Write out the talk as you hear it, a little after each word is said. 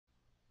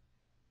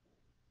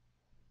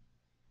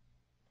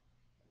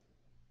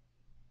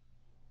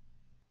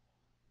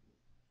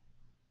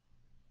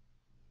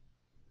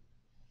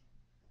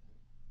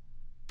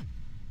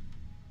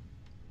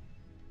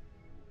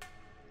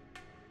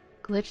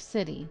Glitch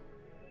City,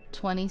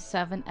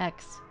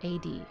 27X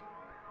AD.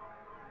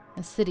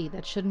 A city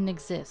that shouldn't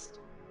exist.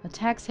 A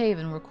tax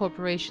haven where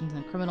corporations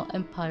and criminal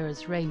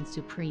empires reign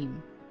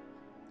supreme.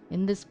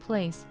 In this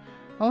place,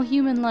 all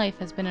human life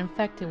has been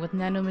infected with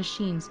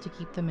nanomachines to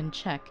keep them in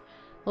check.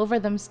 Over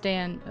them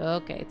stand...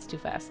 Okay, it's too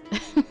fast.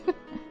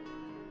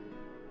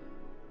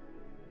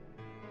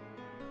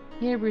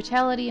 Here,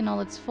 brutality in all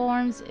its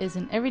forms is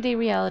an everyday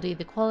reality.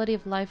 The quality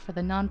of life for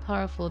the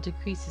non-powerful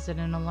decreases at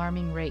an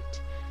alarming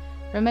rate.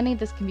 For many,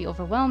 this can be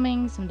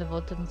overwhelming. Some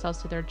devote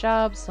themselves to their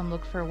jobs, some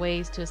look for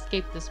ways to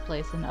escape this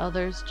place, and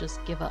others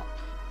just give up.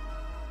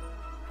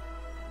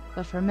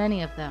 But for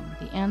many of them,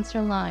 the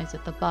answer lies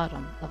at the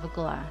bottom of a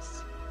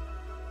glass.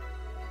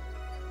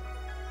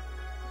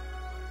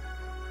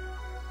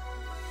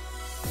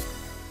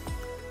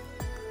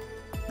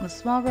 On a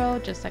small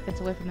road, just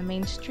seconds away from the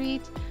main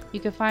street,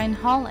 you can find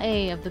Hall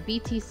A of the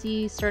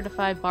BTC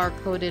certified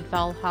bar-coded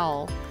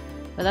Valhalla.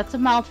 But that's a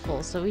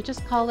mouthful, so we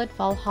just call it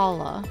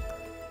Valhalla.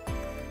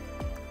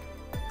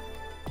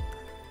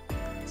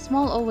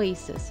 Small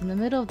oasis in the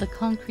middle of the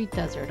concrete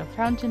desert, a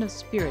fountain of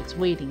spirits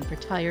waiting for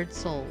tired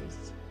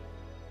souls.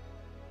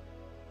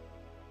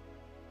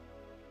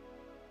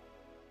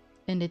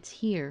 And it's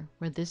here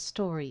where this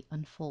story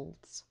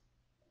unfolds.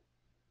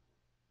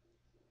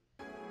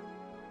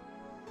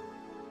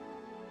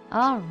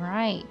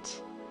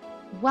 Alright,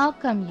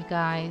 welcome you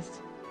guys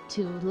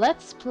to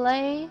Let's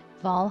Play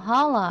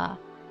Valhalla,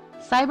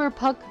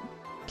 Cyberpunk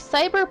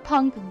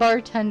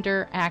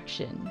Bartender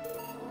action.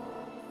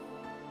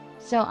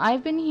 So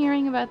I've been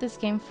hearing about this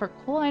game for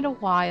quite a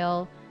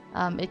while.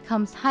 It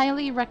comes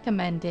highly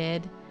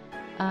recommended.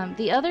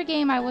 The other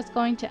game I was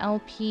going to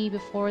LP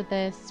before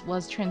this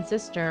was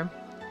Transistor,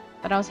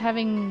 but I was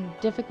having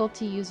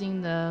difficulty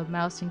using the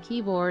mouse and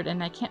keyboard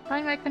and I can't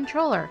find my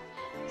controller.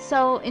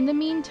 So in the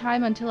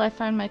meantime, until I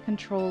find my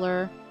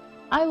controller,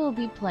 I will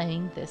be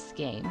playing this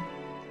game.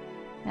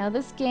 Now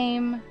this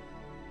game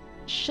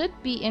should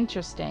be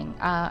interesting.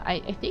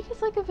 I think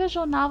it's like a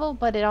visual novel,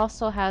 but it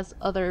also has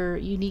other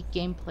unique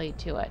gameplay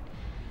to it.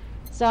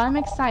 So I'm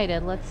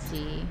excited. Let's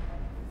see.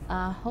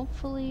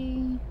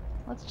 Hopefully,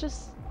 let's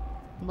just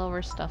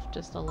lower stuff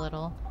just a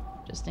little,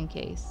 just in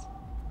case.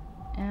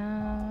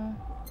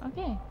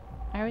 Okay,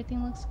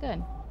 everything looks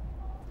good.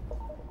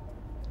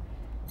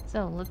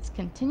 So let's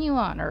continue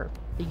on, or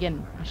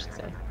begin, I should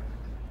say.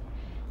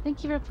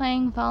 Thank you for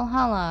playing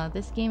Valhalla.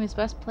 This game is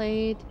best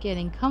played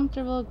getting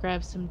comfortable,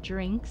 grab some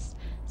drinks,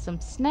 some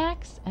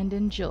snacks, and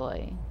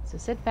enjoy. So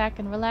sit back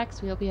and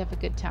relax. We hope you have a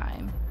good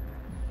time.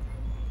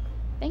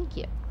 Thank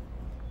you.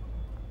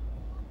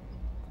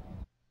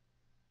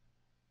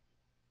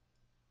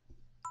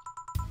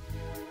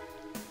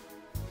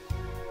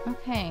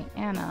 Okay,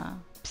 Anna.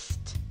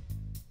 Psst.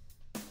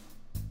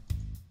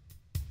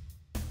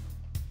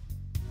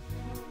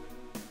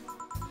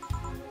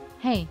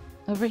 Hey,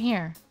 over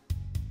here.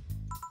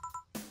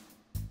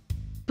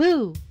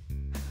 Boo!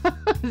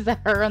 Is that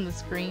her on the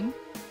screen?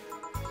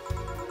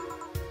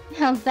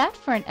 How's that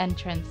for an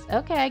entrance?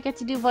 Okay, I get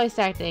to do voice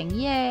acting.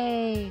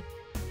 Yay!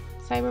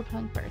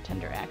 Cyberpunk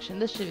Bartender action.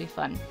 This should be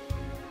fun.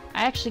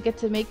 I actually get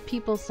to make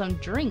people some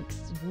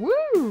drinks.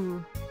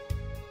 Woo!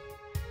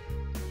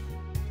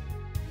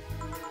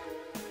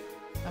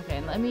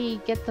 Okay, let me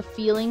get the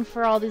feeling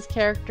for all these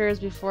characters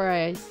before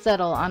I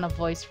settle on a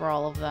voice for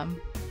all of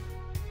them.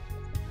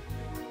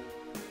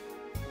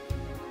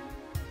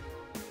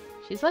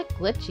 She's like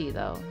glitchy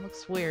though.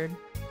 Looks weird.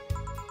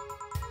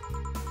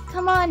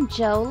 Come on,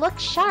 Joe, look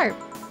sharp.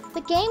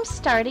 The game's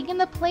starting and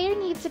the player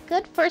needs a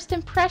good first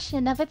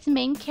impression of its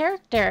main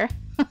character.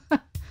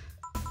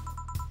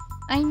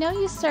 I know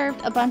you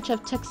served a bunch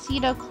of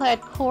tuxedo-clad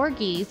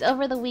corgis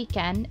over the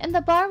weekend, and the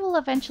bar will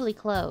eventually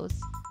close.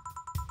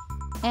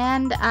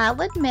 And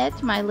I'll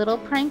admit, my little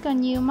prank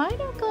on you might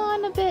have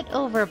gone a bit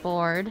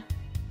overboard.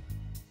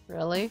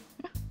 Really?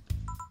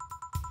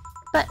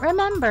 But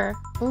remember,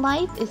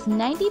 life is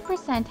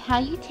 90% how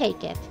you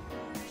take it.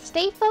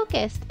 Stay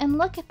focused and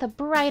look at the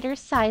brighter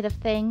side of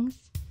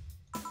things.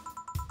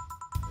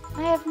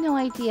 I have no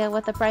idea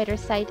what the brighter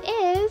side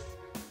is,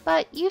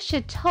 but you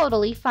should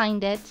totally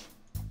find it.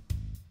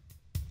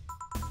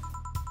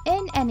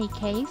 In any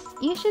case,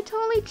 you should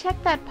totally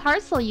check that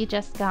parcel you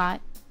just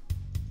got.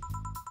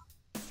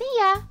 See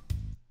ya!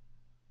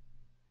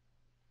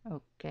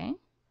 Okay.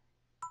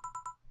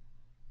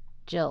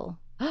 Jill.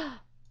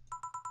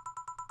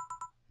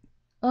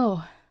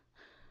 Oh.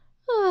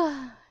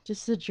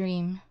 Just a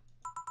dream.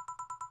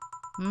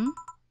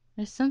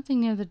 There's something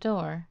near the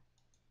door.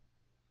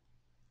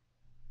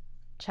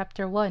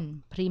 Chapter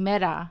 1.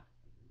 Primera.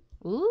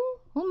 Ooh,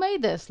 who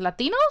made this?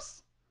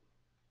 Latinos?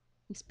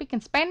 You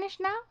speaking Spanish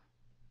now?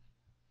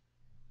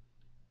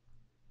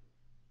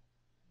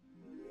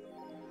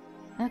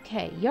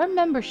 Okay, your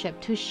membership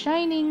to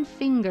Shining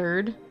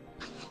Fingered.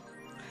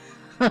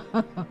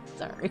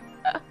 Sorry.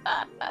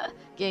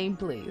 Game,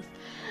 please.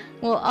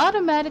 Will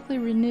automatically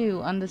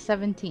renew on the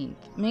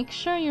 17th. Make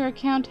sure your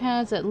account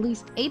has at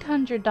least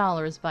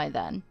 $800 by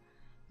then.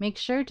 Make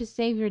sure to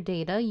save your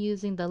data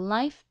using the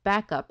Life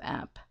Backup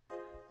app.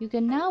 You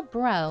can now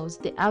browse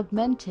the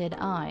augmented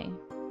eye.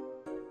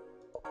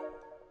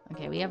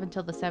 Okay, we have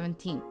until the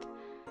 17th.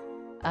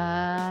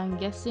 I'm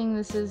guessing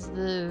this is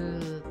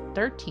the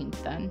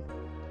 13th then.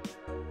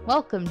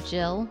 Welcome,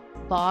 Jill,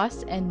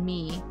 boss, and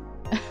me.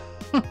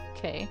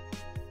 Okay.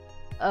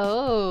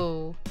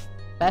 Oh,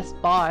 best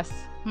boss.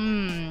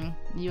 You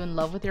in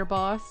love with your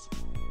boss?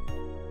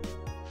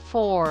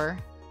 4.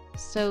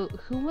 So,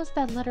 who was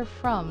that letter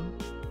from?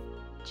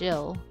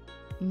 Jill.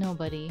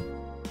 Nobody.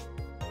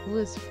 Who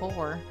is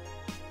 4?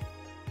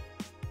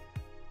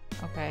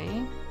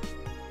 Okay.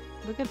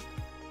 Look at...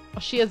 Oh,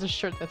 she has a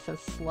shirt that says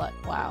slut.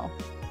 Wow.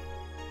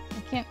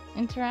 I can't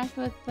interact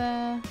with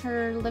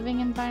her living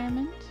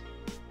environment.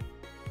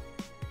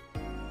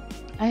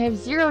 I have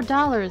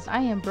 $0. I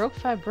am broke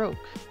 5 broke.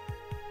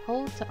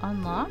 Hold to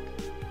unlock.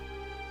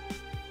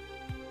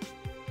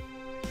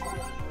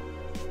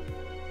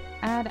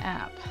 Add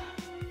app.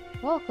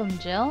 Welcome,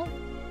 Jill.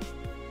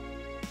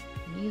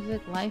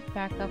 Music life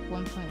backup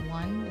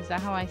 1.1. Is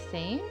that how I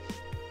save?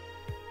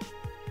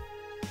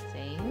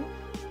 Save.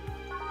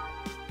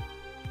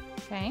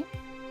 Okay.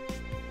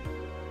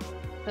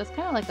 So it's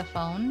kind of like a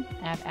phone.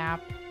 Add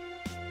app.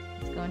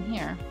 Let's go in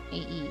here.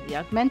 AE, the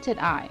augmented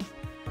eye.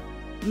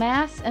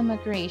 Mass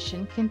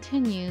immigration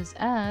continues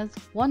as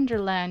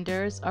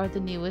Wonderlanders are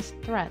the newest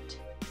threat.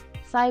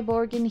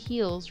 Cyborg in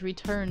Heels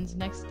returns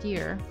next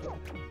year.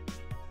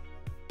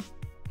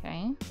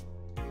 Okay.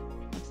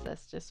 What's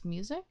this? Just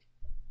music?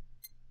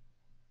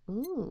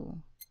 Ooh.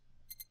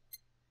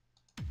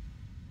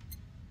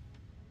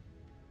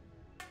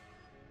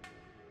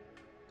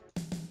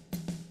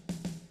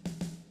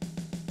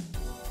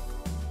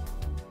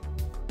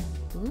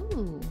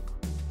 Ooh.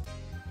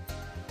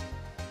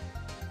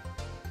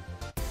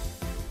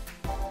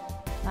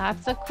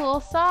 Lots of cool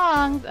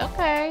songs.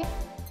 Okay.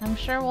 I'm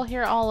sure we'll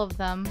hear all of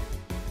them.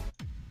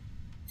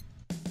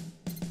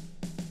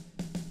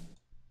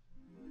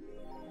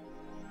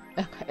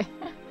 Okay.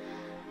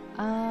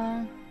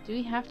 Do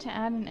we have to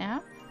add an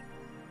app?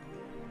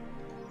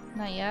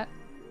 Not yet.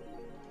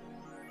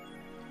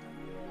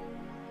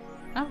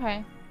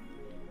 Okay.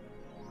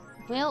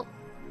 Well,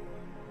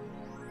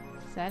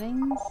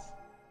 settings.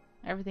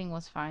 Everything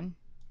was fine.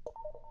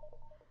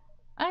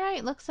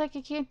 Alright, looks like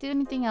I can't do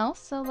anything else,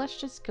 so let's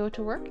just go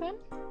to work then.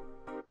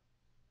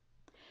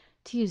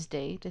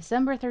 Tuesday,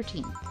 December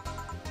 13th.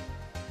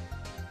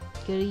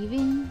 Good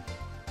evening.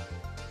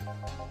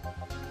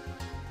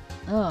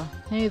 Oh,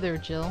 hey there,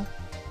 Jill.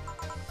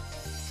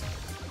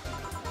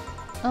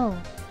 Oh,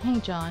 hey,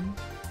 John.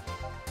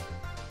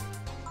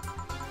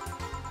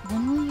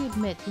 When will you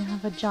admit you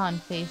have a John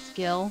face,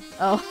 Gil?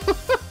 Oh,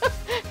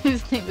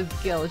 his name is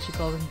Gil, she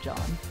called him John.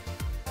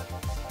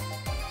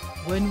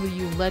 When will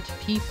you let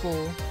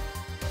people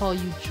call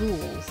you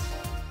Jules?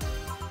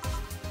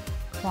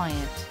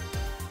 Quiet.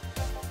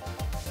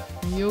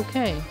 Are you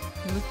okay?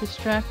 You look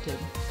distracted.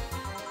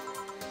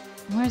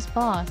 Where's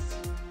Boss?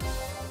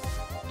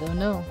 Don't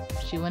know.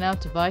 She went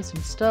out to buy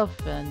some stuff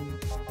and...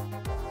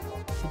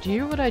 Did you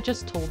hear what I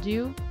just told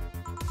you?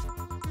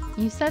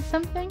 You said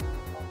something?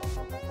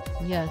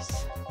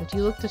 Yes, but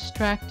you look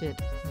distracted.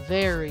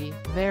 Very,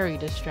 very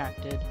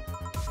distracted.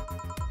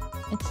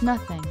 It's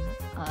nothing.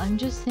 I'm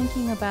just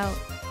thinking about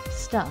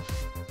stuff.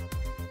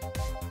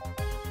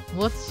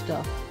 What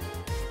stuff?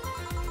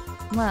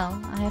 Well,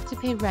 I have to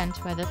pay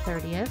rent by the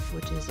 30th,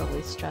 which is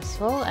always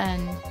stressful,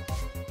 and...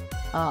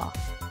 Ah.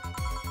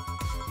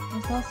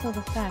 There's also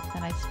the fact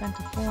that I spent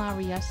a full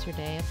hour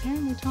yesterday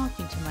apparently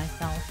talking to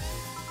myself.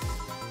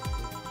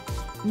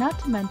 Not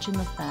to mention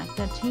the fact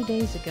that 2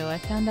 days ago I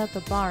found out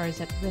the bar is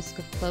at risk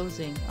of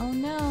closing. Oh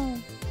no!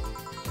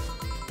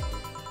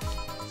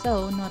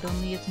 So, not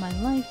only is my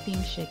life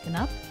being shaken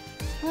up,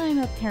 I'm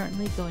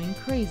apparently going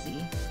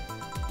crazy.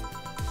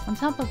 On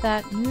top of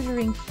that,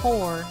 neutering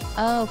 4.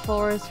 Oh,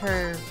 4 is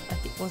her...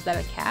 was that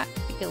a cat? I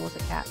think it was a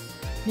cat.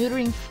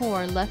 Neutering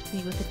 4 left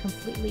me with a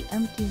completely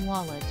empty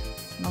wallet,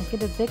 and I'll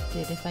get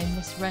evicted if I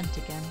miss rent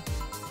again.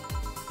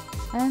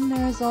 And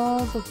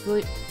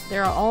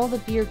there are all the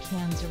beer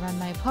cans around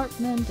my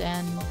apartment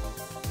and...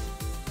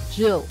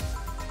 Jill!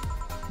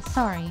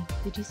 Sorry,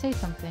 did you say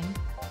something?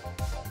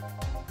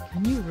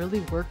 Can you really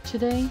work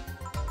today?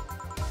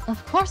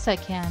 Of course I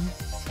can!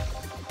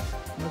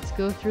 Let's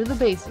go through the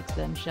basics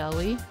then, shall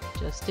we?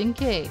 Just in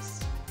case.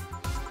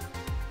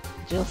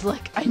 Jill's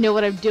like, I know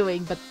what I'm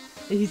doing, but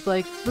he's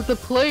like, but the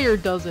player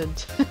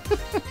doesn't. If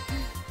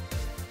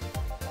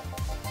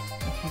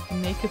you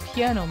can make a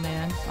piano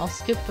man, I'll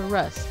skip the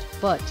rest,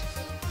 but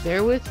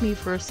bear with me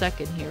for a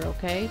second here,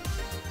 okay?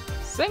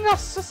 Sing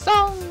us a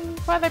song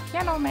by the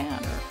piano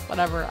man, or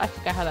whatever. I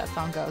forgot how that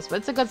song goes, but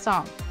it's a good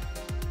song.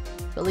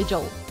 Billy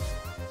Joel.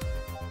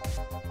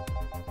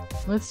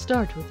 Let's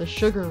start with the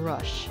sugar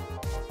rush.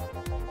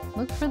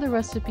 Look for the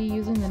recipe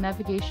using the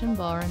navigation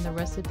bar in the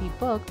recipe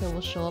book that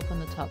will show up on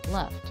the top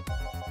left.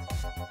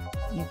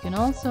 You can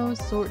also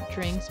sort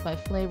drinks by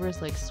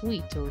flavors like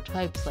sweet or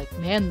types like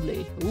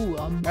manly. Ooh,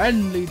 a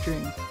manly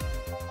drink.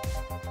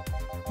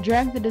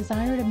 Drag the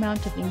desired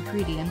amount of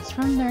ingredients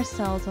from their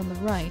cells on the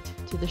right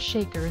to the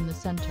shaker in the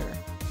center.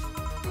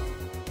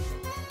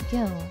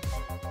 Gil.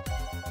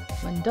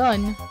 When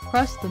done,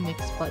 press the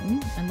mix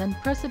button and then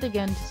press it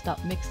again to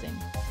stop mixing.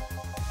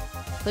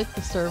 Click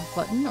the serve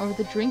button or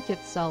the drink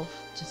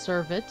itself to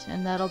serve it,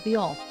 and that'll be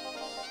all.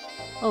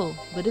 Oh,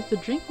 but if the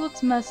drink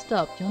looks messed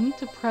up, you'll need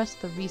to press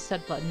the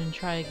reset button and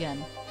try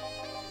again.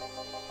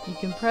 You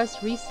can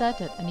press reset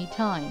at any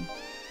time,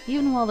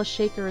 even while the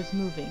shaker is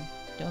moving.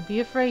 Don't be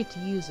afraid to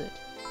use it.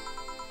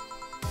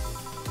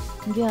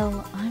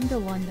 Gil, I'm the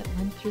one that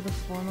went through the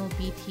formal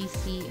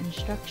BTC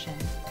instruction.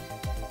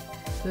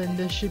 Then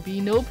this should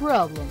be no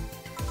problem.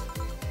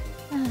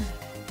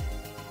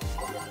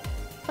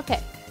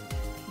 Okay.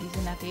 Use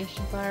the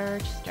navigation bar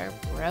to start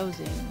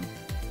browsing.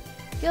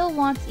 Gil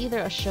wants either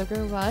a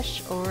sugar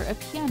rush or a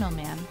piano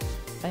man.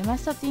 If I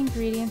mess up the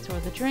ingredients or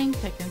the drink,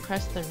 I can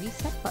press the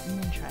reset button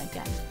and try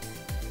again.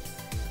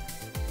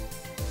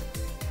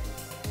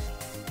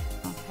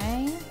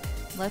 Okay,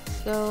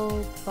 let's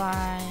go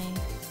by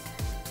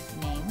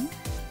name.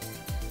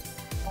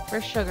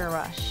 For sugar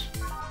rush.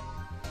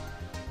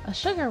 A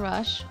sugar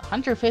rush?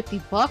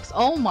 150 bucks?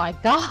 Oh my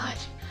god!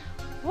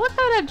 What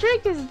kind of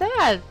drink is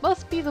that?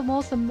 Must be the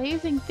most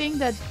amazing thing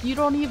that you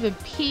don't even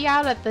pee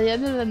out at the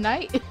end of the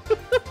night.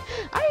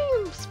 I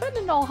am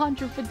spending all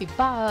 150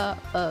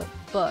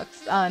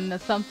 bucks on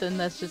something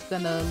that's just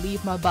gonna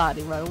leave my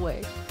body right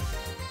away.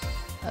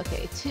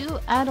 Okay, 2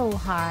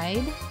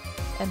 Adelhyde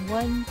and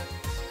 1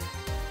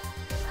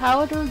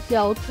 Powder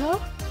Delta.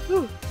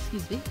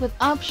 Excuse me. With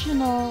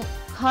optional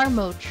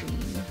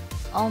Carmotrine,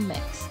 all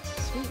mixed.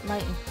 Sweet,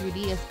 light, and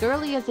fruity, as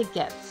girly as it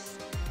gets.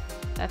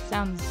 That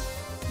sounds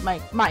my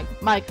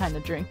kind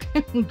of drink.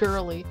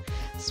 Girly.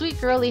 Sweet,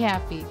 girly,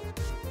 happy.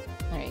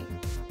 Alright.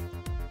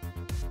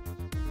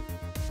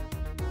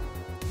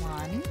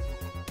 1,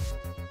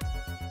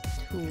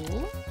 2,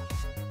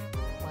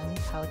 1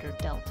 powder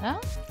delta,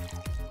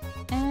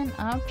 and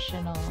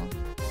optional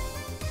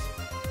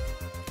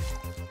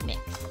mix.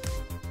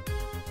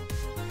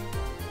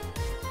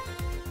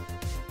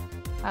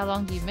 How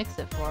long do you mix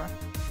it for?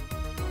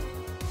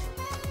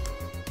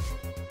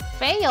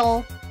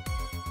 Fail?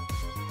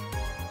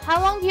 How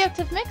long do you have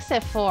to mix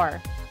it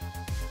for?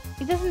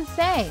 It doesn't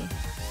say.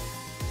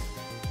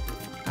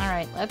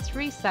 Alright, let's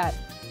reset.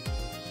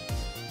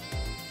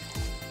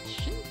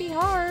 Shouldn't be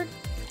hard.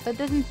 But it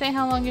doesn't say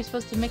how long you're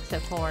supposed to mix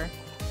it for.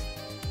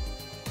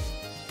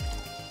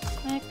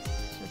 Mix,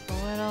 just a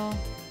little.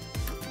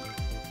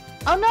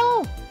 Oh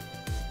no!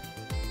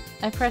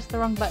 I pressed the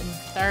wrong button.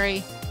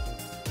 Sorry.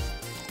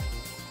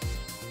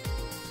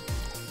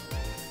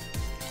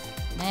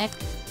 Mix.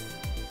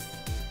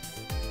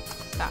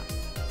 Stop.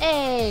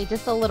 Hey,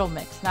 just a little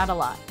mix, not a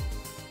lot.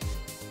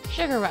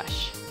 Sugar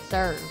rush.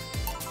 Serve.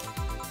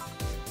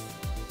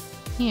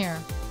 Here.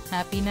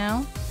 Happy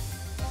now?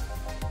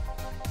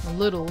 A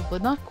little,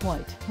 but not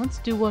quite. Let's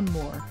do one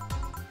more.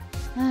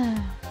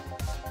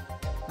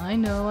 I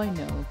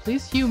know.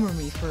 Please humor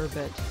me for a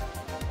bit.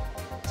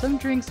 Some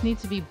drinks need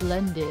to be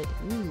blended.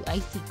 Ooh,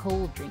 icy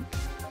cold drink.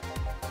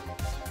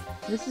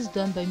 This is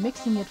done by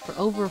mixing it for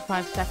over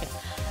 5 seconds.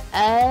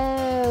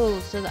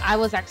 Oh, so I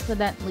was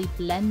accidentally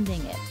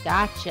blending it.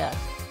 Gotcha.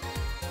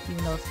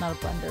 Even though it's not a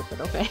blender, but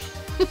okay.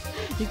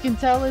 You can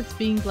tell it's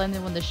being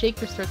blended when the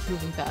shaker starts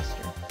moving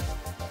faster.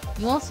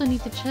 You also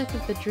need to check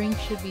if the drink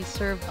should be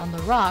served on the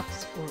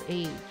rocks or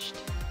aged.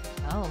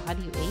 Oh, how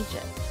do you age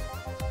it?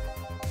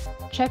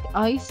 Check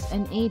ice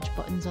and age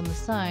buttons on the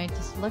side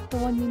to select the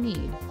one you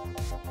need.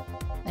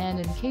 And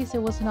in case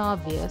it wasn't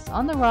obvious,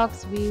 on the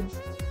rocks reads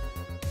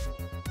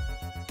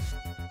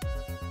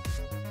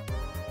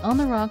on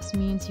the rocks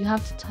means you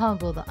have to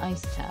toggle the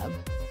ice tab.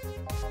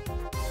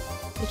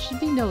 It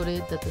should be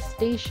noted that the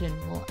station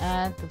will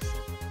add the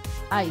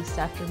ice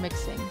after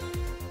mixing.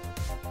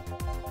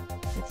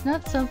 It's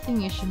not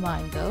something you should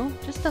mind though,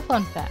 just a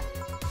fun fact.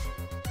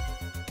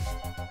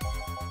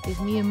 Give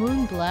me a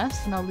moon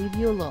blast and I'll leave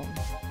you alone.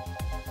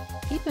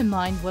 Keep in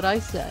mind what I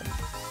said.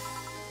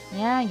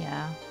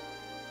 Yeah.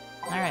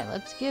 Alright,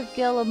 let's give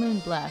Gil a moon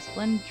blast.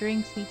 Blend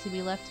drinks need to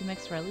be left to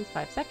mix for at least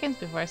 5 seconds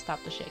before I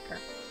stop the shaker.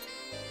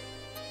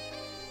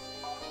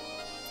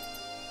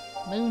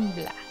 Moon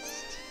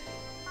blast.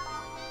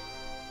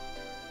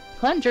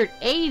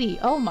 180!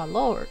 Oh my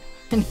lord!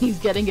 And he's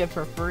getting it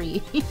for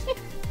free.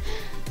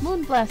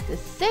 Moon blast is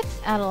 6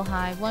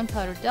 Adelhyde, 1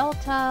 powder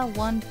delta,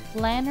 1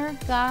 flanner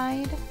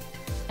guide,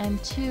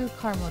 and 2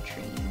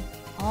 Carmotrine.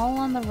 All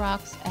on the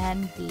rocks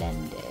and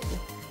blended.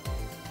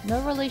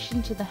 No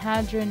relation to the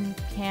hadron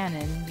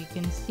cannon you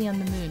can see on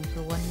the moon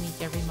for 1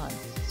 week every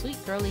month.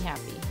 Sweet girly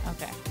happy.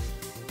 Okay.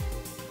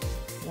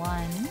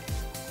 1,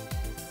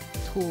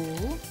 2,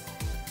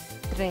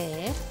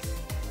 3,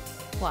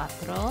 4, 5,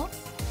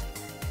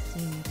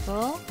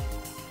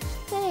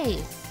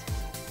 6.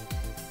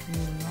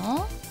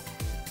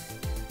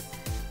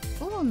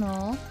 1, 1,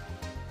 1,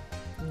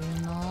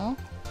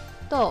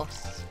 2.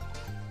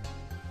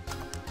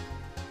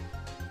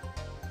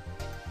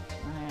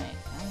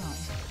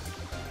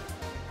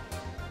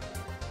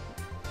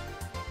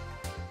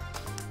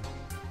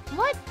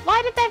 What?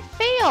 Why did that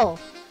fail?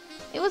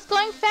 It was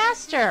going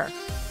faster.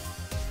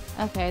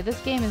 Okay, this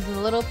game is a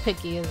little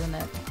picky, isn't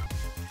it?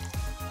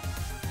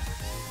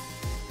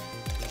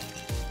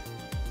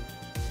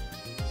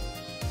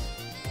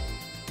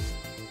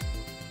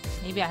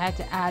 Maybe I had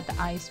to add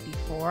the ice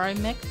before I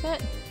mix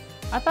it?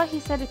 I thought he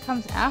said it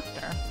comes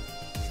after.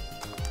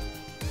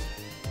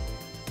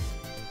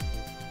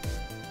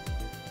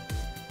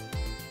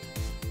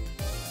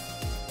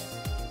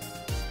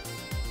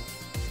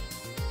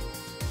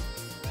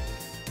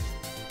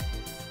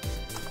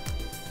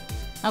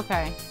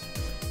 Okay.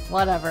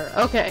 Whatever.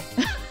 Okay.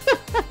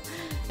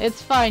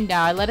 It's fine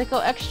now. I let it go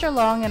extra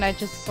long and I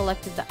just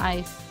selected the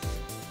ice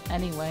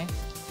anyway.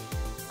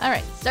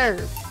 Alright,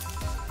 serve.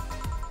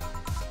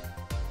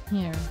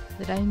 Here,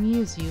 did I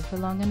amuse you for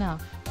long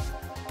enough?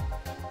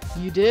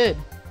 You did.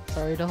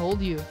 Sorry to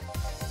hold you.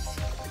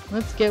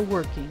 Let's get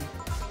working.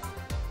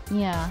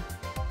 Yeah.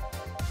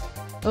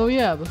 Oh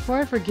yeah, before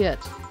I forget.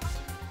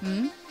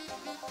 Hmm?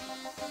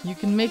 You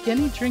can make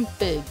any drink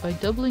big by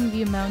doubling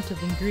the amount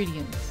of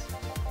ingredients.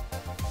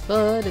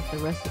 But if the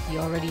recipe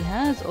already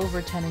has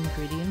over 10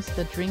 ingredients,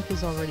 the drink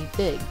is already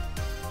big.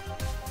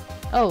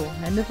 Oh,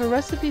 and if a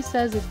recipe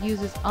says it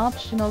uses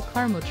optional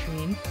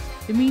carmotrine,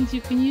 it means you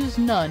can use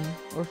none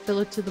or fill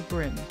it to the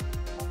brim.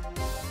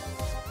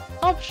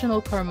 Optional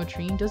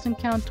carmotrine doesn't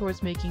count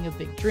towards making a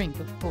big drink,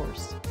 of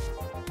course.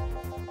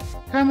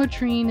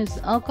 Carmotrine is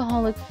the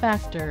alcoholic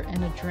factor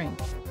in a drink.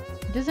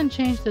 It doesn't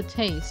change the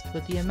taste,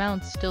 but the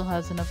amount still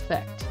has an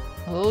effect.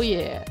 Oh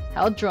yeah,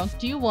 how drunk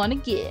do you want to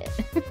get?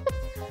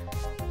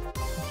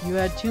 If you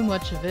add too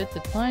much of it, the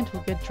client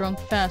will get drunk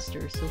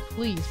faster, so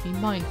please be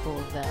mindful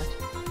of that.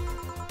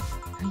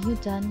 Are you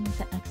done with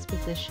the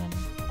exposition?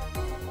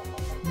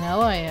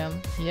 Now I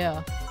am,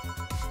 yeah.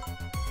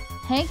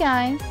 Hey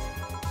guys!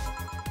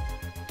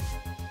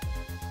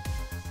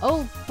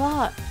 Oh,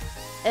 fuck.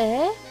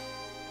 Eh?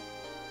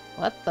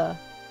 What the?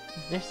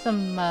 Is there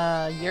some,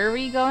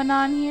 Yuri going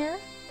on here?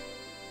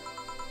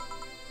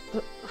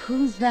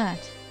 Who's that?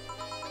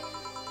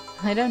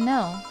 I don't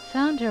know.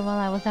 Found her while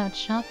I was out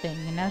shopping,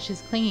 and now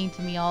she's clinging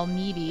to me all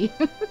needy.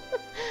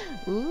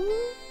 Ooh.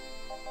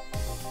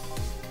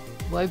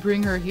 Why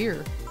bring her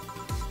here?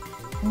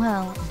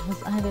 Well, it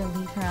was either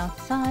leave her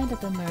outside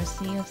at the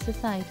mercy of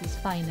society's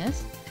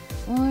finest,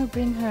 or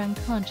bring her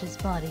unconscious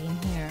body in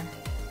here.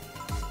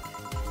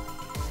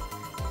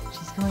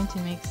 She's going to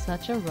make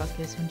such a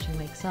ruckus when she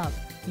wakes up.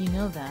 You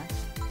know that.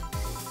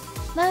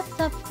 That's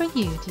up for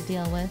you to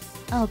deal with.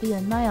 I'll be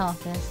in my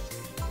office.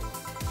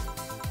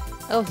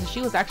 Oh, so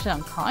she was actually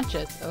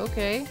unconscious.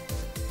 Okay.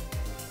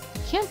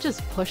 You can't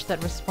just push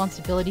that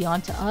responsibility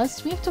onto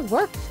us. We have to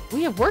work.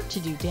 We have work to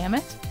do, damn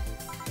it.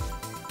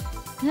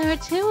 There are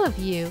two of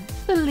you.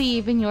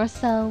 Believe in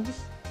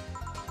yourselves.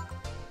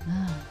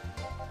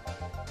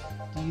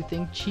 Do you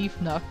think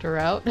Chief knocked her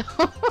out?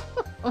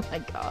 Oh my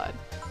god.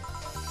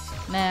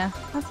 Nah,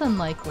 that's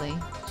unlikely.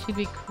 She'd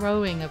be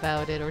crowing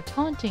about it or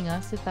taunting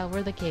us if that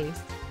were the case.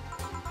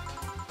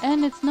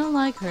 And it's not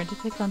like her to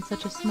pick on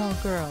such a small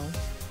girl.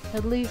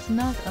 At least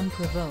not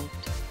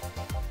unprovoked.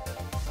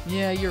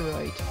 Yeah, you're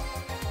right.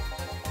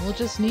 We'll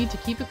just need to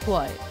keep it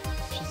quiet.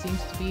 She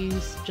seems to be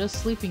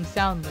just sleeping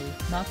soundly,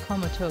 not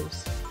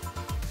comatose.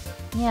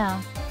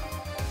 Yeah.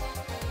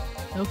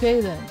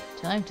 Okay then,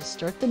 time to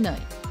start the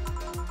night.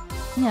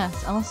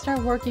 Yes, I'll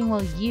start working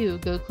while you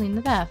go clean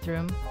the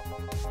bathroom.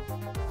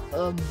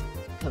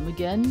 Come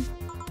again?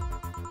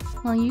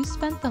 While you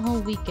spent the whole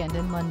weekend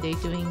and Monday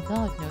doing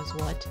God knows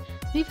what,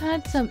 we've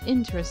had some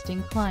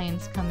interesting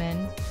clients come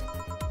in.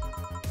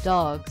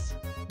 Dogs.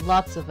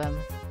 Lots of them.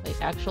 Like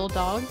actual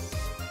dogs?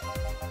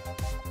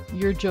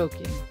 You're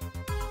joking.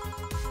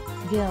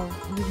 Gil,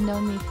 you've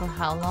known me for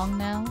how long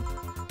now?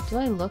 Do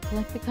I look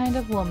like the kind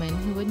of woman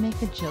who would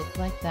make a joke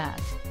like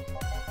that?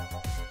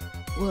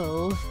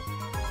 Well...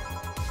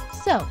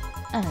 So,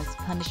 as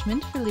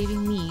punishment for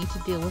leaving me to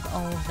deal with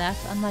all of that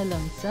on my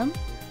lonesome,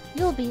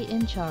 you'll be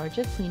in charge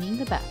of cleaning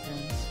the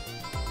bathrooms.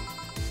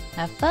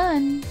 Have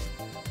fun!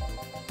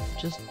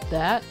 Just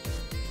that?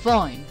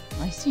 Fine.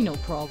 I see no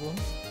problem.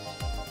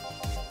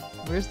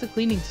 Where's the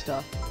cleaning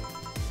stuff?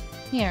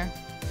 Here.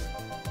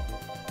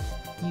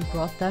 You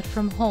brought that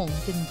from home,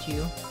 didn't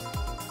you?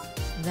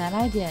 That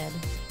I did.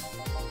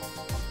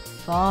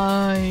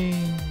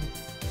 Fine.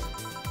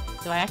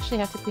 Do I actually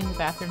have to clean the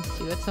bathrooms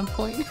too at some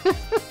point?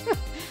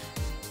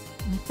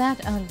 With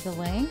that out of the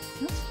way,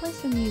 let's play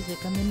some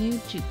music on the new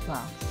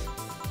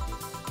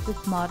jukebox.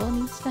 This model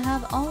needs to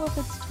have all of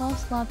its 12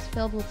 slots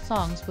filled with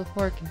songs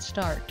before it can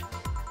start.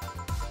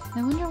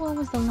 I wonder what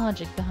was the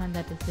logic behind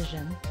that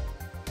decision.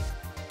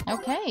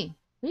 Okay,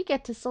 we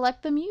get to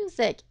select the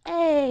music.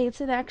 Hey, it's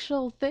an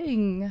actual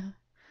thing.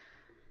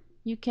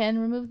 You can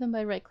remove them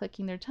by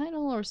right-clicking their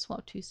title or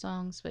swap two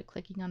songs by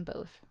clicking on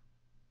both.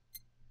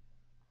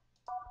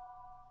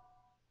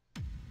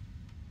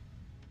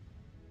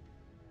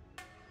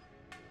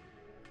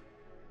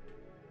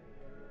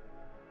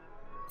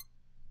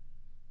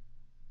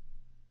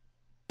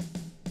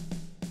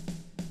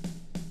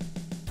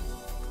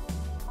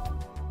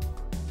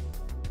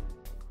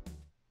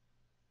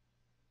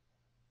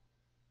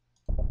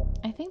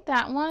 I think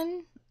that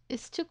one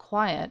is too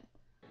quiet.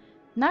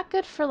 Not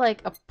good for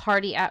like a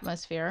party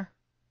atmosphere.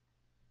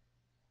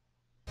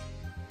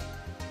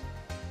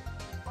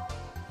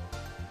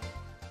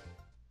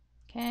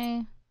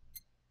 Okay.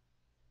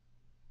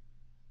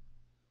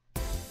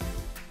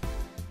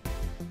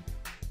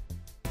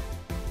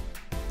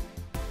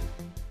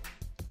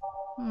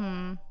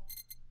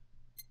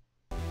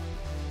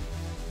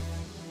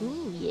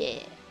 Ooh, yeah.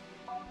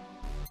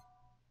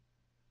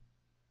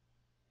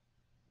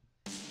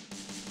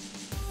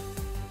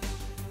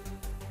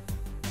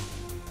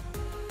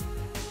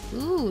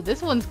 Ooh,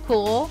 this one's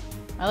cool.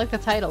 I like the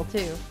title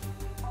too.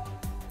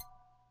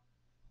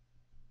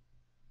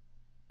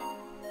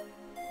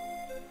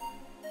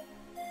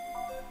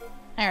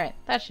 Alright,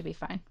 that should be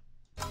fine.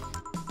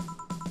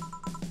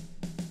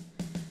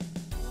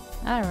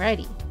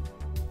 Alrighty.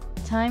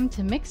 Time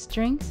to mix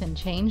drinks and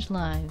change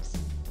lives.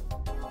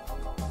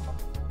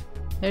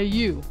 Hey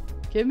you,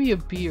 get me a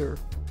beer.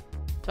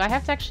 Do I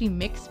have to actually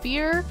mix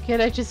beer?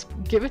 Can't I just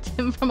give it to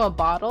him from a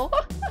bottle?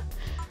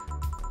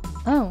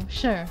 Oh,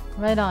 sure.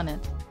 Right on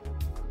it.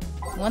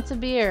 Wants a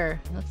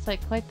beer. Looks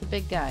like quite the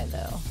big guy,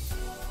 though.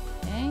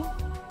 Okay.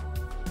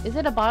 Is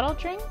it a bottle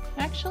drink,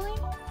 actually?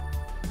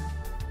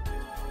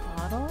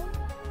 Bottle?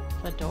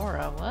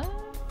 Fedora, what?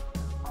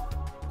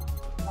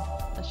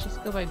 Let's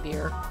just go by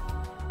beer.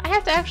 I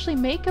have to actually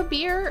make a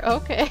beer?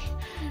 Okay.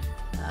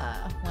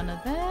 One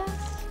of this.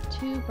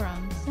 2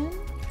 Bronson.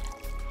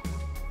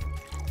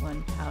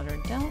 1 powder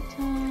delta.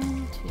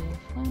 2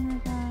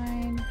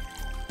 Flamerguide.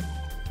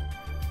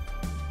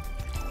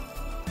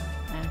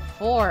 And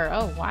 4.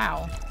 Oh,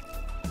 wow.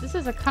 This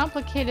is a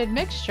complicated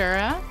mixture,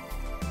 huh?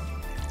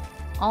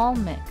 All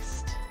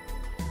mixed.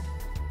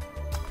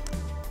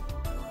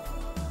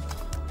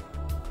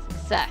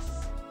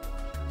 Success.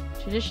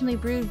 Traditionally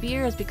brewed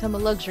beer has become a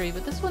luxury,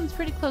 but this one's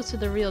pretty close to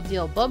the real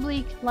deal.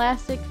 Bubbly,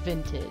 classic,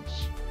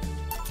 vintage.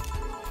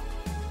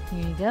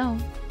 Here you go.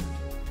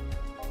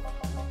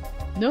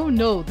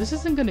 No, this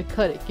isn't gonna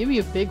cut it. Give me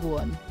a big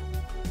one.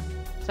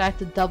 So I have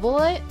to double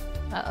it?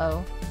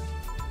 Uh-oh.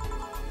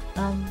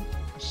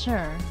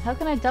 Sure. How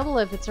can I double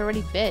it if it's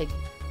already big?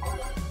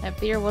 That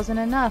beer wasn't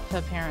enough,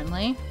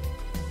 apparently.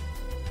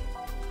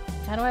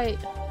 How do I...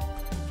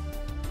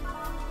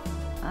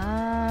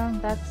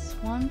 that's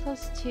 1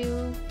 plus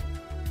 2...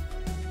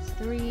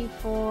 3,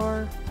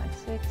 4, 5,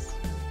 6...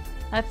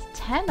 That's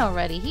 10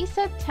 already. He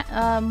said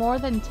more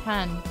than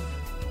 10.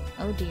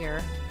 Oh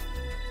dear.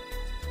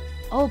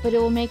 Oh, but it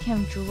will make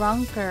him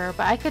drunker.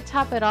 But I could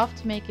top it off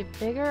to make it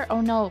bigger?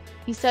 Oh no,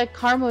 he said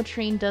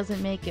Carmotrine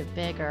doesn't make it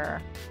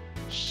bigger.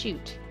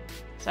 Shoot.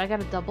 So I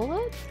gotta double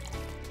it?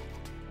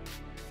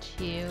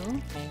 2,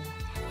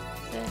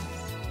 6,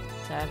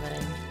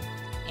 7,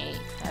 8.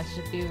 That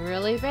should be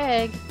really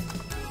big.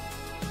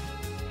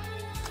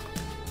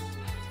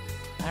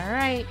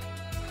 Alright.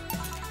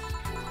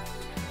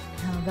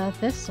 How about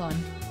this one?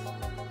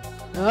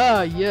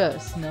 Ah,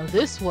 yes. Now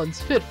this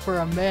one's fit for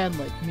a man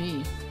like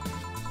me.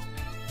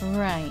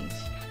 Right.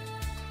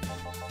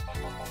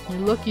 You're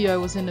lucky I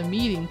was in a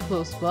meeting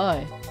close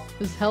by.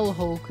 This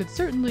hellhole could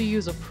certainly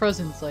use a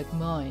presence like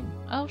mine.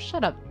 Oh,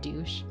 shut up,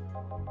 douche.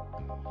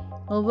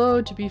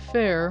 Although, to be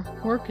fair,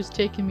 work has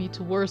taken me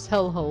to worse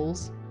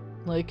hellholes.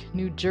 Like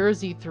New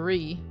Jersey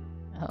 3.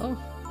 Oh?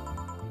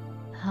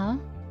 Huh?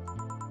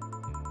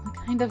 What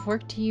kind of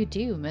work do you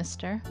do,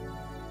 mister?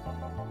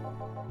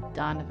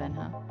 Donovan,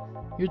 huh?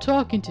 You're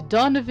talking to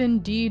Donovan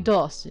D.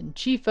 Dawson,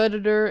 chief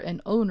editor and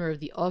owner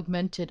of the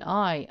Augmented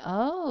Eye.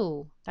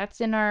 Oh,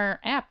 that's in our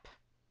app,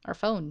 our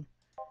phone.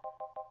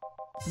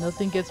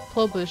 Nothing gets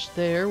published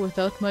there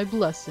without my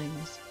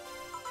blessings.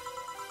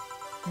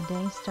 The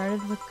day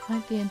started with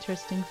quite the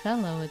interesting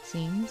fellow, it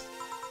seems.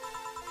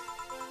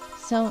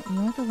 So,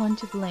 you're the one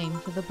to blame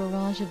for the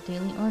barrage of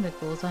daily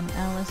articles on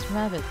Alice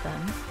Rabbit,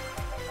 then?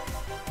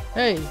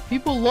 Hey,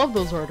 people love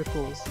those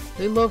articles.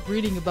 They love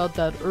reading about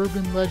that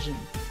urban legend.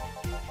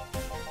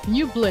 Can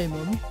you blame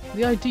them?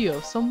 The idea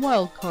of some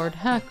wildcard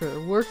hacker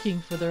working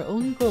for their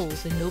own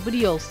goals and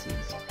nobody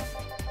else's.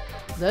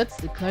 That's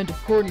the kind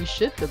of corny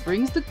shit that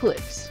brings the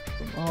clicks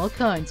from all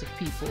kinds of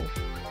people.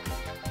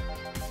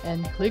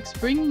 And clicks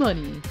bring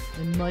money,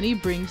 and money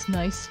brings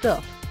nice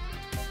stuff.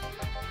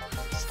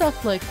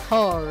 Stuff like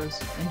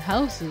cars, and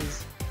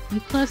houses,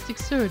 and plastic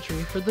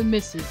surgery for the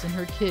missus and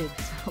her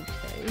kids,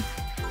 okay?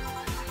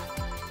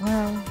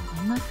 Well,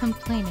 I'm not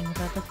complaining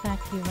about the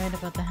fact you write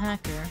about the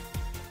hacker.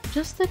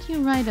 Just that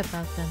you write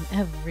about them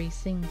every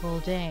single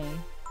day.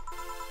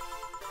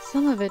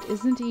 Some of it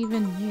isn't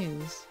even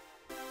news.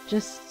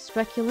 Just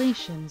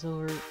speculations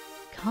or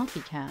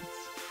copycats.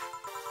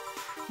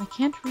 I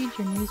can't read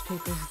your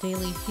newspaper's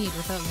daily feed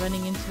without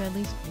running into at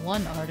least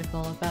one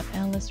article about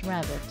Alice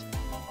Rabbit.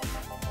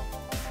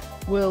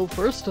 Well,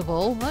 first of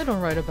all, I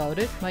don't write about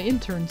it. My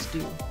interns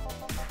do.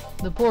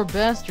 The poor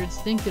bastards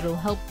think it'll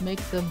help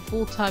make them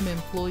full-time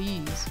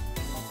employees.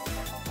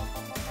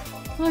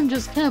 I'm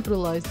just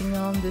capitalizing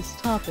on this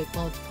topic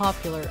while it's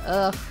popular.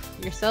 Ugh,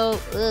 you're so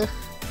ugh.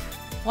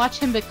 Watch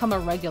him become a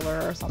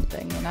regular or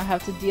something, and I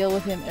have to deal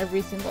with him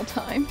every single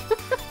time.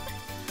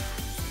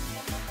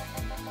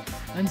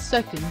 And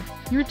second,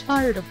 you're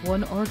tired of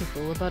one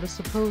article about a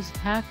supposed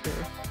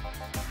hacker,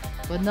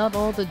 but not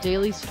all the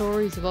daily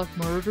stories about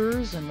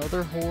murders and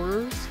other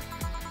horrors?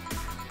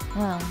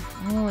 Well,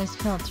 I always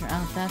filter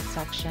out that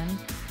section.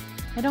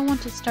 I don't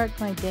want to start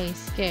my day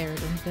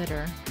scared and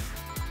bitter.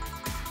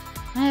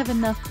 I have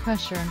enough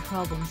pressure and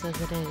problems as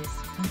it is,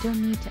 I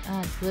don't need to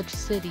add Glitch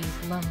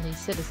City's lonely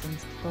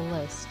citizens to the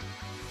list.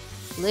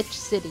 Glitch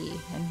City,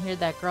 and here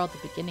that girl at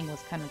the beginning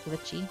was kind of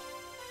glitchy.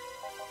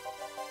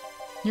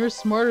 You're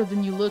smarter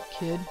than you look,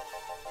 kid.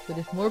 But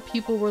if more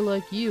people were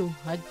like you,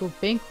 I'd go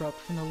bankrupt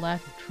from the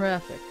lack of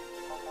traffic.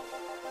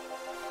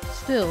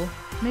 Still,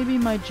 maybe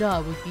my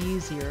job would be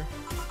easier.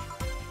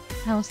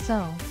 How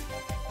so?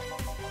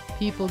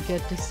 People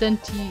get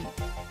desensitized.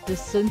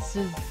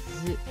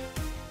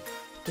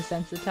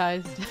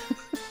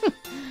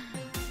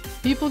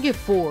 People get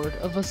bored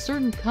of a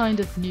certain kind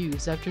of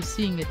news after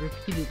seeing it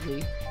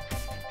repeatedly.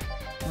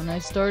 When I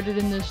started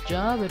in this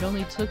job, it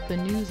only took the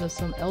news of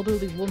some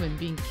elderly woman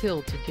being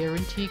killed to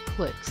guarantee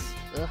clicks.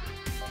 Ugh.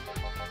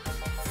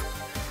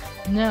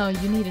 Now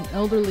you need an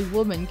elderly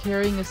woman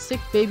carrying a sick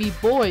baby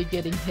boy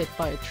getting hit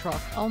by a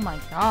truck. Oh my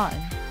god.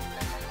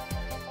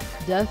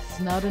 Death's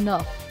not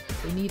enough.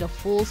 They need a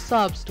full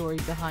sob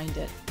story behind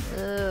it.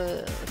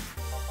 Ugh.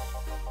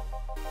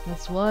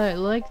 That's why I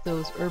like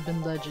those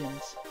urban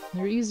legends.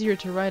 They're easier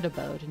to write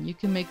about, and you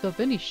can make up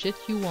any shit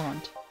you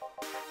want.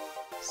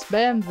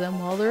 Spam them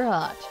while they're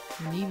hot,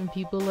 and even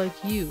people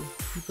like you,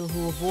 people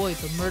who avoid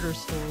the murder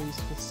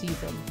stories, will see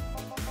them.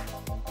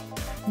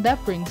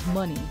 That brings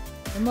money,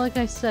 and like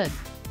I said,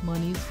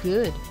 money's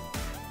good.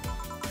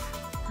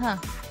 Huh,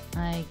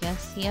 I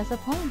guess he has a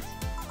point.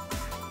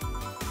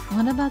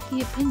 What about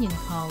the opinion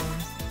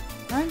columns?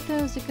 Aren't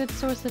those a good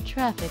source of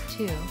traffic,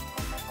 too?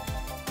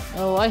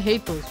 Oh, I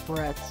hate those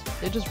brats.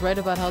 They just write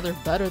about how they're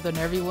better than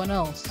everyone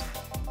else.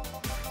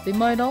 They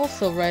might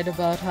also write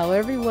about how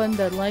everyone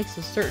that likes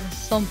a certain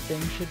something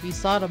should be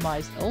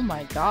sodomized. Oh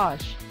my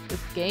gosh,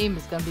 this game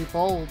is gonna be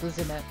bold,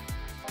 isn't it?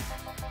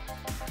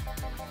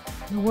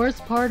 The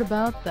worst part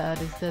about that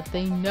is that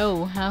they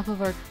know half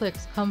of our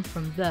clicks come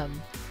from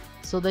them,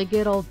 so they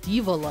get all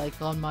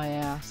diva-like on my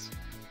ass.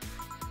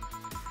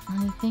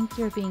 I think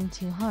you're being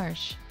too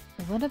harsh.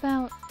 What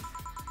about...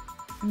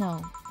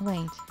 No,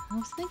 wait. I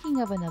was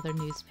thinking of another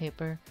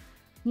newspaper.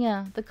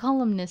 Yeah, the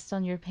columnists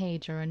on your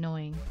page are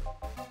annoying.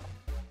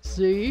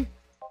 See?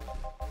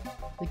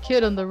 The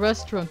kid on the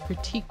restaurant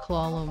critique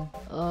column.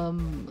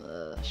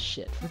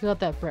 Shit, forgot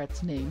that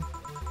brat's name.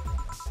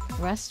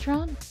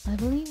 Restaurant? I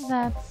believe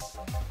that's...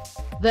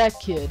 That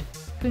kid.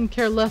 Couldn't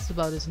care less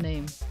about his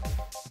name.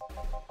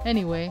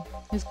 Anyway,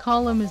 his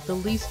column is the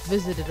least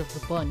visited of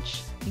the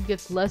bunch. He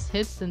gets less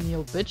hits than the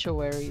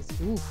obituaries.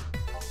 Oof.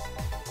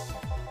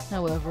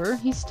 However,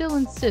 he still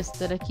insists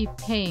that I keep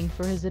paying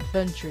for his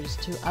adventures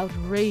to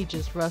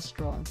outrageous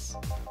restaurants.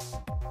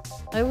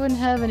 I wouldn't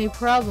have any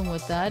problem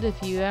with that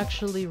if you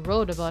actually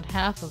wrote about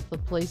half of the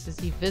places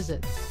he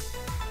visits.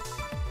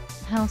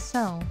 How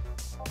so?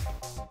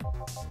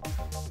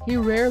 He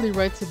rarely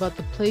writes about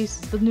the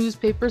places the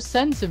newspaper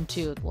sends him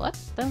to. What?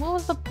 Then what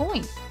was the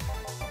point?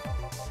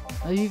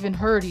 I've even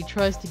heard he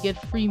tries to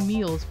get free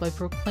meals by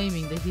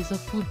proclaiming that he's a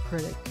food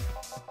critic.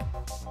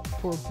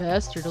 Poor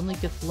bastard only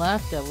gets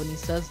laughed at when he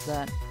says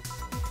that.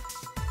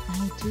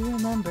 I do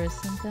remember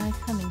some guy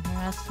coming here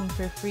asking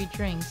for free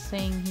drinks,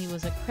 saying he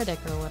was a critic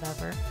or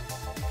whatever.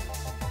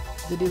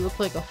 Did he look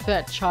like a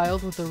fat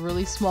child with a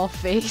really small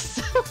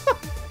face?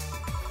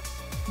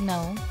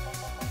 No.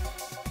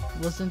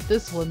 Wasn't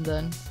this one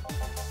then.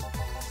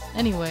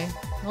 Anyway,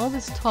 all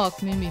this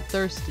talk made me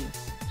thirsty.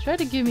 Try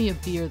to give me a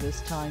beer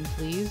this time,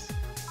 please.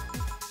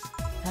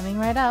 Coming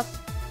right up.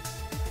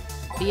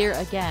 Beer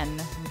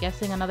again. I'm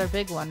guessing another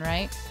big one,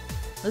 right?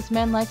 This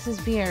man likes his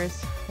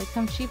beers. They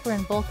come cheaper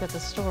in bulk at the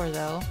store,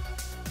 though.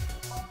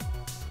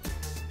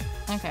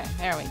 Okay,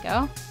 there we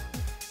go.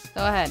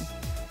 Go ahead.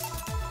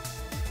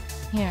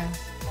 Here.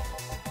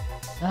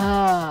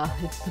 Ah,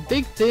 it's the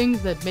big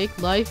things that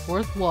make life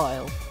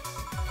worthwhile.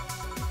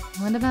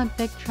 What about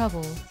big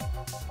troubles?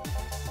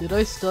 Did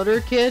I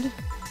stutter, kid?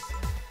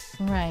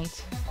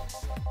 Right.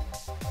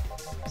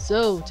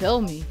 So,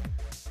 tell me,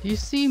 do you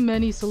see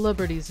many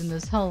celebrities in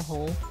this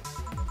hellhole?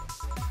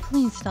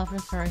 Please stop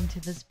referring to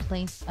this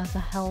place as a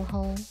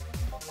hellhole.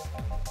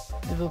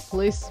 If a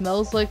place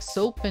smells like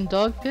soap and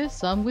dog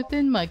piss, I'm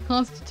within my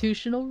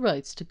constitutional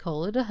rights to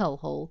call it a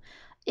hellhole.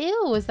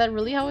 Ew, is that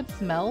really how it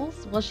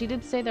smells? Well, she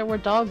did say there were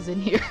dogs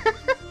in here.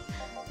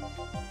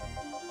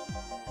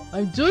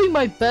 I'm doing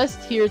my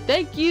best here,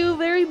 thank you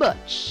very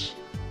much.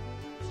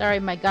 Sorry,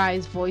 my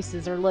guys'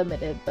 voices are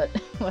limited, but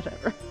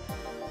whatever.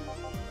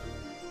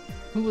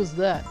 Who was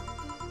that?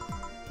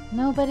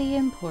 Nobody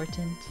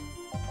important.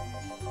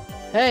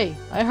 Hey,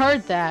 I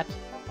heard that.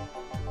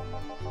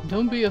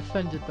 Don't be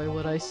offended by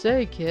what I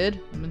say, kid.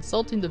 I'm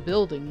insulting the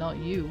building, not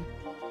you.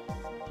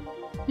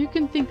 You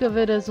can think of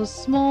it as a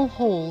small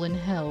hole in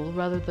hell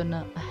rather than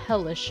a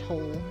hellish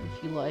hole,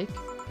 if you like.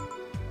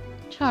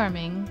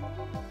 Charming.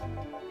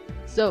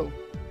 So,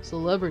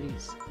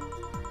 celebrities.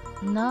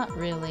 Not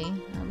really.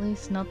 At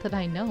least not that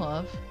I know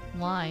of.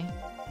 Why?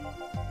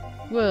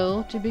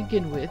 Well, to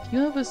begin with, you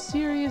have a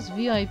serious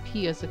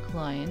VIP as a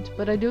client,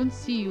 but I don't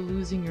see you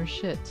losing your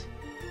shit.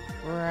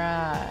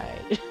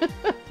 Right.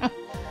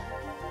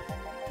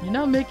 You're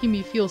not making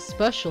me feel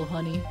special,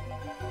 honey.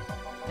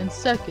 And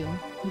second,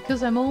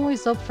 because I'm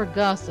always up for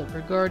gossip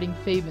regarding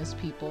famous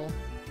people.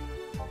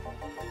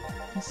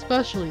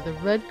 Especially the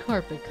red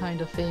carpet kind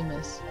of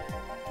famous.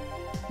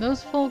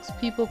 Those folks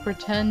people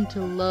pretend to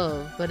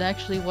love, but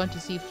actually want to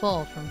see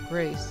fall from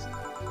grace.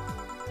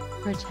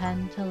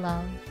 Pretend to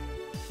love,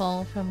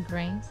 fall from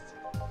grace?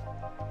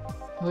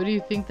 What do you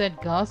think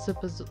that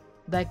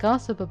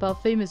gossip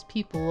about famous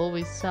people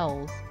always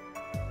sells?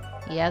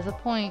 He has a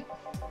point.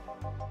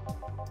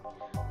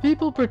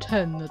 People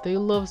pretend that they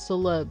love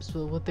celebs,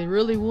 but what they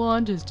really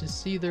want is to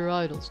see their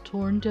idols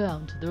torn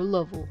down to their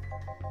level.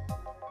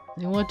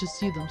 They want to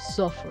see them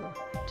suffer,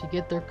 to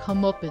get their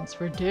comeuppance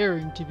for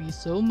daring to be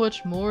so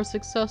much more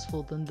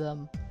successful than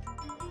them.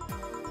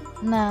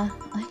 Nah,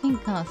 I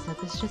think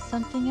gossip is just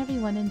something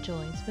everyone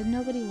enjoys, but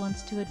nobody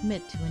wants to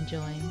admit to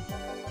enjoying.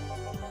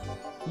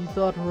 You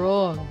thought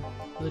wrong,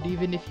 but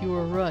even if you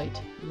were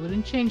right, it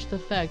wouldn't change the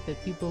fact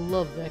that people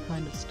love that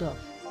kind of stuff.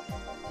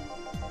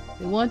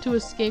 They want to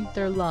escape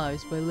their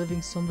lives by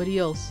living somebody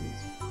else's.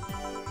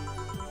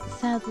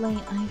 Sadly,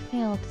 I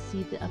fail to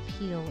see the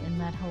appeal in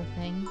that whole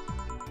thing.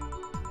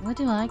 What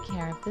do I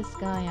care if this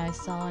guy I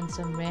saw in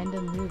some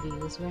random movie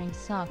was wearing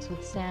socks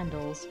with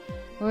sandals,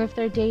 or if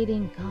they're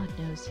dating God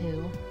knows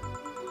who?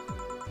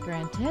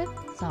 Granted,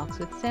 socks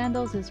with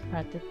sandals is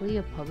practically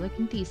a public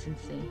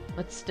indecency,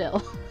 but still.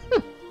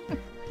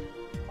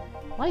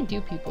 Why do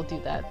people do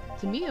that?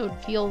 To me it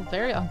would feel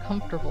very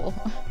uncomfortable.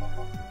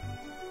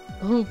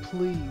 Oh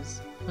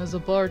please. As a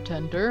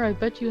bartender, I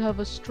bet you have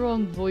a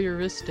strong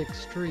voyeuristic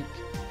streak.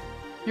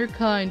 Your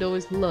kind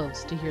always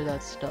loves to hear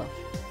that stuff.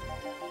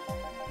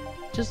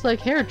 Just like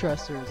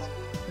hairdressers.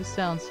 This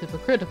sounds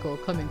hypocritical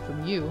coming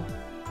from you.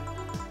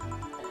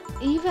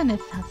 Even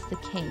if that's the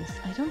case,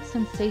 I don't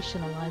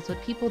sensationalize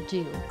what people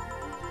do.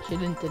 She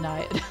didn't deny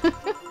it.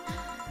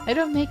 I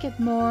don't make it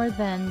more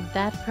than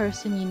that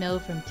person you know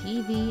from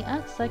TV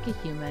acts like a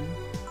human.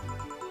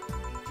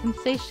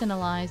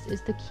 Sensationalize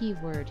is the key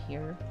word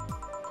here.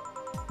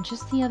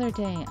 Just the other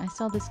day, I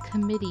saw this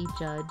committee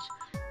judge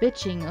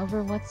bitching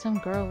over what some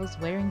girl was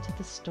wearing to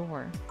the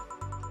store.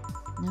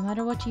 No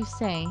matter what you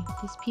say,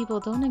 these people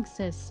don't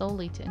exist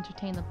solely to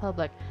entertain the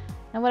public.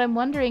 And what I'm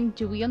wondering,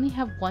 do we only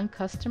have one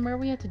customer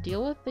we have to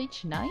deal with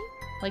each night?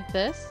 Like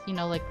this? You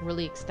know, like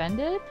really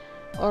extended?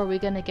 Or are we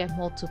gonna get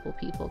multiple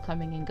people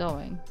coming and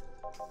going?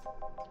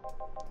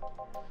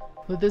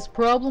 But this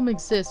problem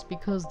exists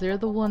because they're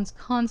the ones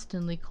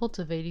constantly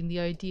cultivating the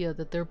idea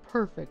that they're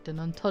perfect and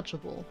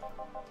untouchable.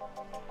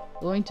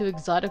 Going to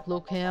exotic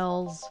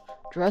locales,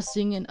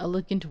 dressing in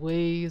elegant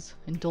ways,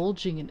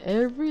 indulging in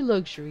every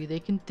luxury they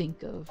can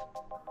think of.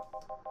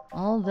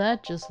 All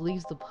that just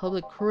leaves the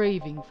public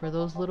craving for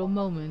those little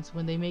moments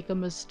when they make a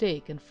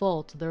mistake and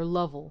fall to their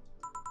level.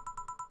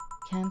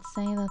 Can't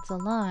say that's a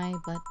lie,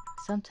 but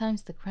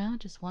sometimes the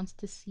crowd just wants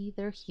to see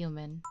they're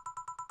human.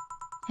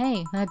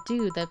 Hey, that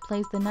dude that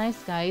plays the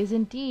nice guy is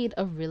indeed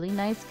a really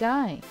nice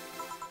guy.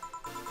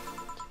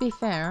 To be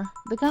fair,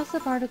 the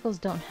gossip articles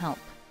don't help.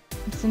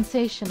 It's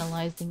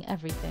sensationalizing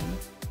everything.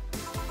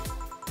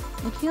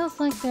 It feels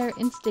like they're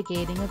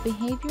instigating a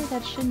behavior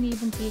that shouldn't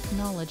even be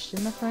acknowledged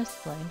in the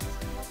first place.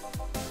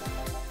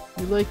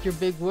 You like your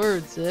big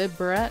words, eh,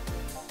 brat?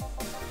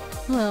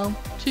 Well,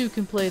 two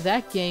can play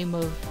that game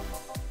of...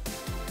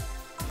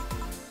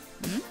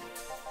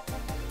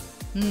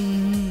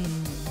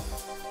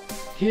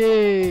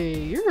 Hey,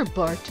 you're a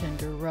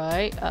bartender,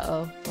 right?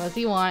 Uh-oh, what does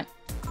he want?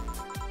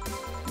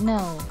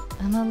 No,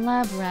 I'm a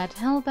lab rat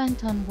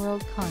hell-bent on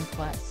world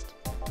conquest.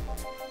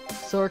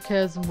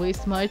 Sarcasm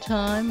wastes my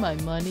time, my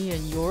money,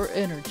 and your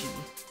energy.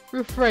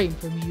 Refrain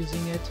from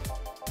using it.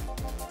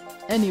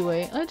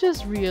 Anyway, I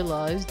just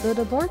realized that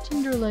a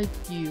bartender like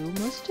you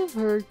must have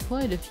heard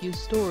quite a few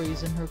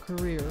stories in her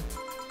career.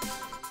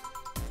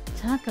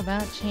 Talk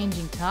about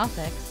changing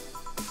topics.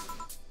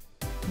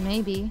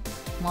 Maybe.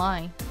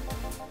 Why?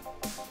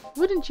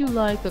 Wouldn't you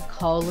like a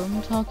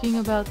column talking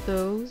about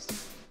those?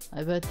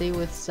 I bet they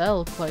would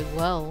sell quite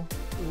well.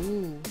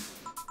 Ooh.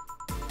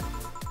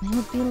 It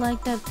would be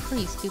like that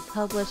priest who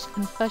published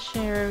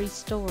confessionary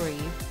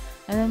stories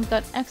and then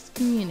got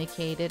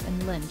excommunicated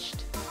and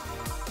lynched.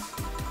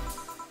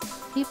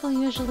 People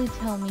usually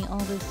tell me all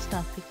this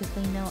stuff because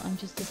they know I'm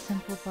just a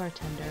simple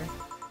bartender.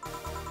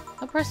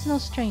 A personal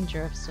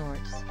stranger of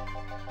sorts.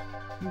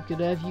 We could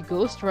have you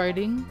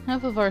ghostwriting.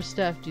 Half of our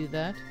staff do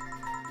that.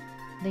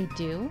 They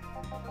do?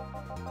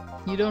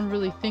 You don't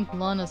really think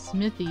Lana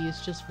Smithy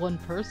is just one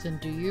person,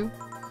 do you?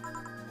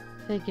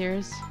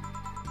 Figures.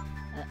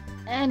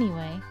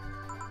 Anyway.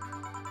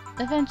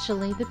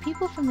 Eventually, the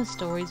people from the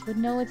stories would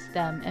know it's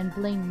them and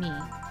blame me.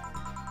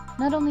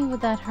 Not only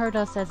would that hurt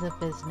us as a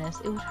business,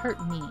 it would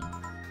hurt me.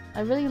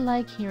 I really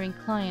like hearing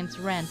clients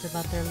rant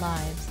about their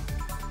lives.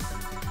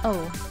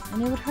 Oh,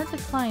 and it would hurt the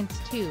clients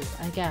too,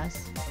 I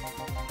guess.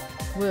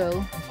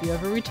 Well, if you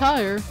ever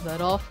retire,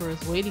 that offer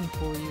is waiting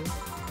for you.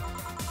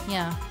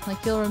 Yeah,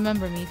 like you'll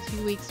remember me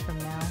 2 weeks from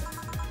now.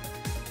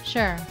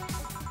 Sure.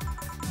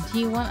 Do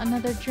you want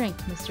another drink,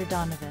 Mr.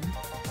 Donovan?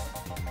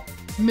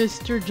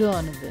 Mr.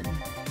 Donovan.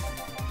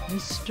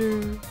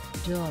 Mr.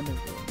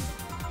 Donovan.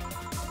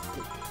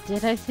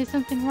 Did I say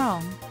something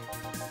wrong?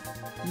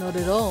 Not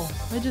at all.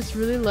 I just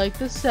really like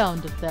the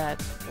sound of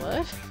that.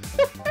 What?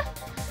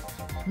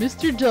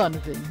 Mr.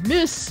 Donovan.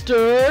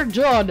 Mr.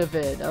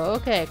 Donovan.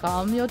 Okay,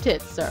 calm your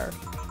tits, sir.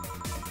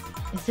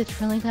 Is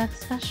it really that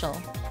special?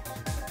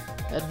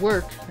 At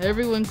work,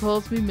 everyone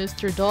calls me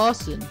Mr.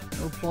 Dawson,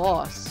 or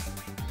Boss.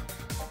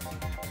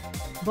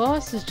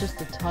 Boss is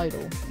just a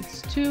title.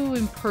 It's too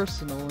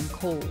impersonal and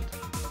cold.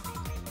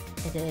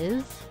 It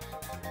is?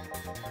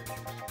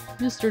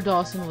 Mr.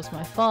 Dawson was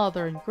my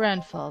father and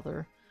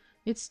grandfather.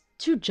 It's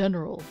too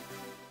general.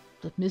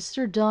 But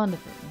Mr.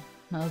 Donovan,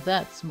 now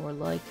that's more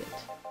like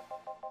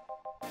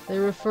it.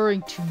 They're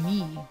referring to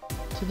me,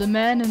 to the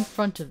man in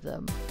front of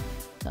them.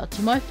 Not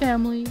to my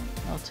family,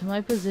 not to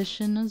my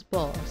position as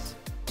boss.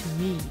 To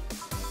me.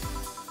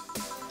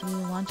 Do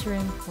you want your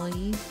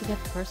employees to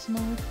get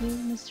personal with you,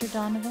 Mr.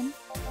 Donovan?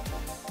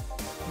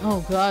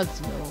 Oh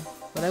gods no,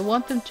 but I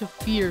want them to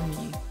fear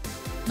me.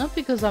 Not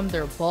because I'm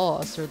their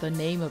boss or the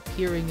name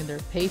appearing in their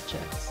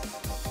paychecks,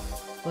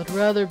 but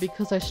rather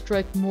because I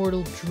strike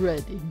mortal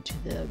dread into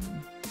them.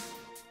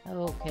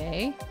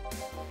 Okay.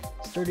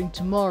 Starting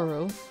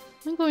tomorrow,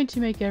 I'm going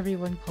to make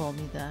everyone call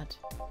me that.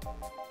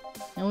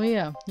 Oh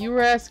yeah, you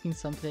were asking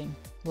something.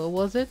 What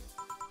was it?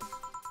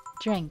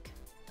 Drink.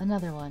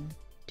 Another one.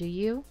 Do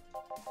you?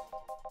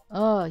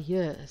 Ah,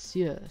 yes.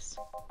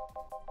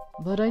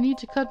 But I need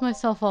to cut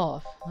myself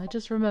off. I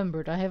just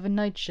remembered I have a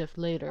night shift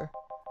later.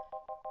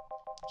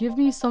 Give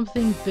me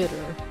something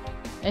bitter.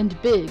 And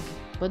big,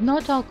 but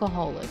not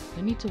alcoholic.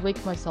 I need to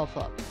wake myself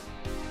up.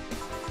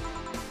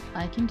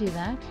 I can do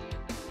that.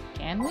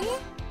 Can we?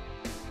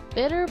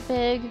 Bitter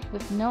big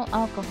with no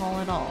alcohol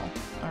at all.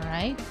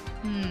 Alright?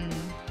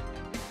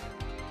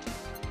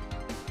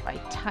 By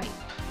type.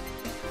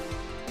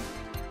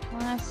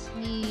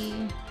 Classy.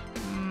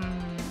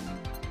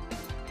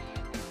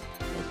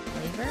 With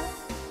flavor?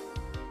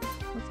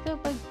 Let's go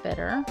by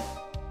bitter.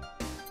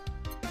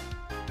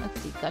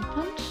 Let's see, gut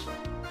punch.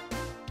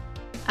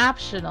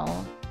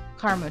 Optional,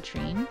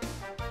 Karmotrine.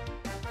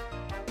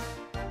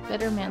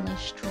 Bitter, manly,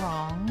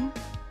 strong.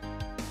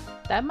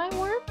 That might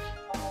work?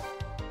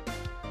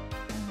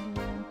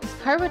 Because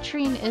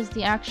Karmotrine is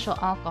the actual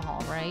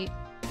alcohol, right?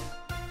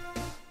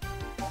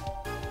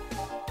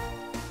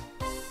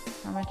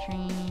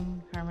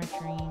 Karmotrine.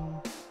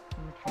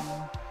 Piano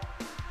man.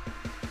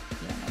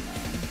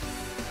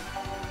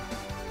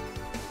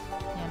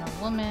 Piano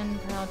woman,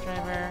 pile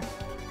driver.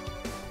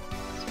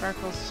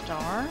 Sparkle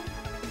star.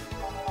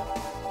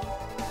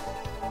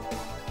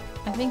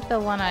 I think the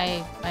one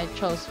I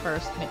chose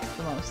first makes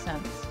the most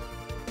sense.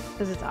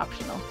 Because it's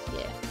optional.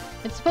 Yeah.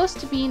 It's supposed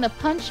to mean a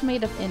punch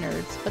made of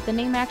innards, but the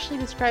name actually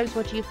describes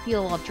what you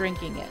feel while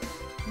drinking it.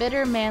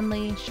 Bitter,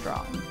 manly,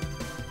 strong.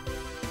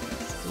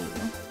 Let's do.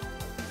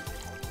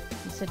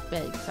 You said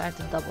big, so I have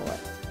to double it.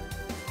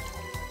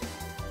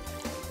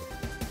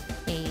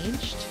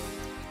 Aged.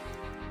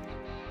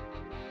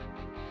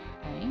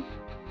 Okay.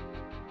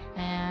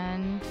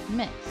 And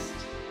mixed.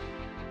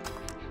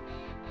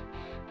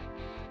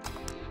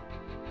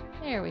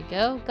 There we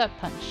go. Gut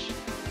punch.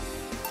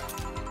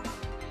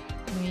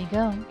 There you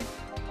go.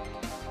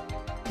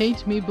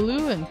 Paint me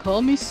blue and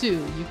call me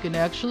Sue. You can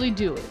actually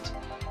do it.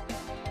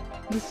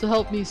 This will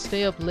help me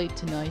stay up late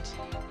tonight.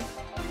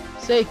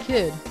 Say,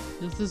 kid,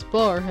 does this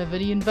bar have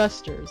any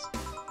investors?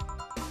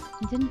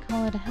 He didn't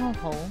call it a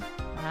hellhole.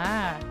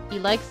 Ah, he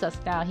likes us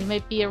now. He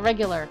might be a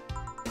regular.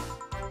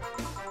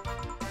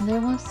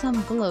 There was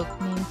some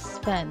bloke named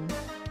Sven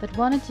that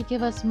wanted to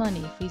give us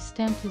money if we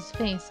stamped his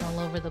face all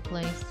over the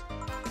place.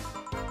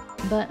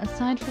 But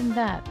aside from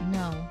that,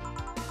 no.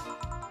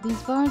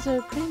 These bars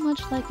are pretty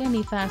much like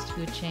any fast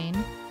food chain,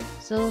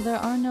 so there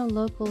are no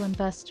local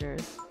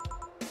investors.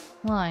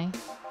 Why?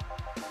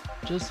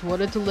 Just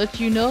wanted to let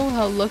you know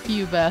how lucky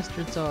you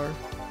bastards are.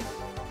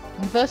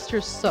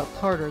 Investors suck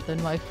harder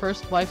than my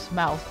first wife's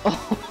mouth.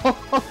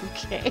 Oh,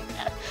 okay.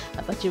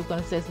 I thought you were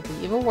going to say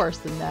something even worse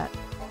than that.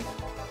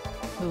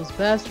 Those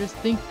bastards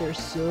think they're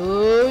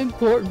so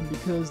important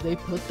because they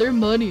put their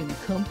money in the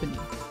company.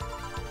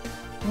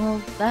 Well,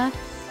 that's...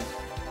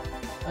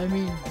 I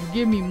mean, you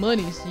give me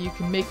money so you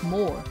can make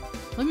more.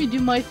 Let me do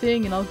my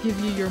thing and I'll give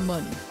you your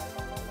money.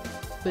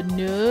 But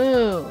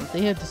no,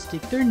 they have to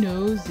stick their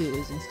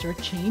noses and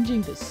start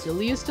changing the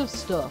silliest of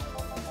stuff.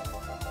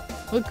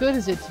 What good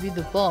is it to be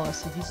the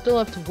boss if you still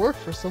have to work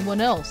for someone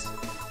else?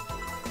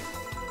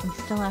 You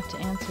still have to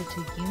answer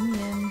to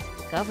unions,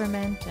 the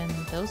government, and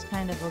those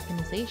kind of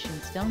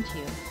organizations, don't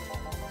you?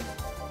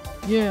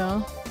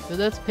 Yeah, but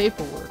that's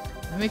paperwork.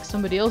 I make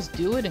somebody else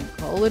do it and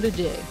call it a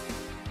day.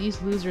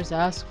 These losers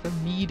ask for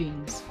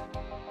meetings.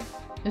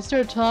 They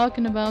start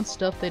talking about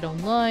stuff they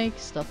don't like,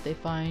 stuff they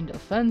find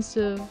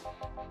offensive.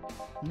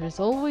 And there's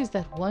always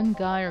that one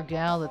guy or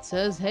gal that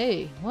says,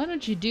 hey, why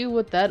don't you do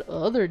what that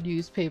other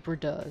newspaper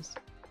does?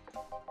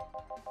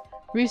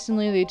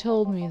 Recently they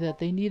told me that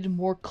they needed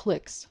more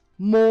clicks.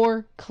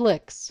 More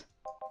clicks!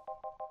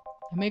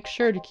 I make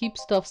sure to keep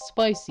stuff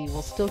spicy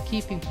while still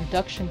keeping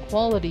production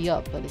quality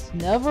up, but it's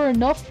never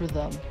enough for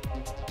them.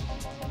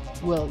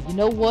 Well, you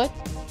know what?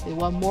 They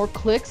want more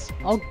clicks?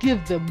 I'll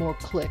give them more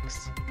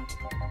clicks.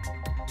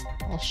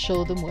 I'll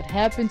show them what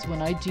happens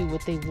when I do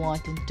what they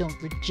want and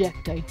don't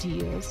reject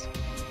ideas.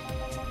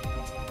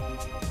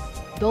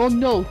 They'll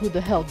know who the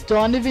hell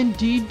Donovan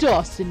D.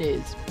 Dawson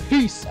is.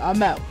 Peace,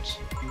 I'm out.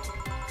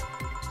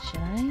 Should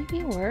I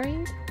be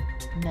worried?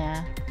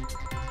 Nah.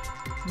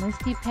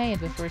 Must be paid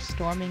before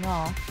storming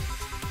off.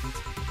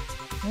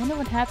 I wonder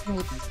what happened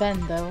with Sven,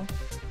 though.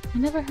 I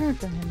never heard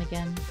from him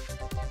again.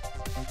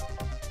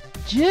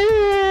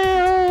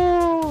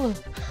 Jill!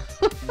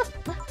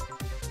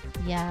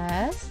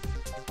 Yes?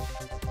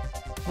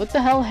 What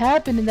the hell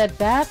happened in that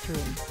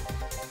bathroom?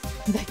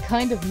 That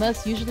kind of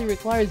mess usually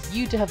requires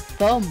you to have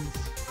thumbs.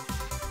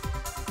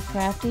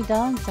 Crafty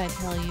dogs, I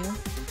tell you.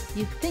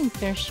 You'd think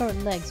their short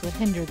legs would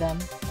hinder them.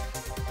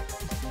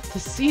 The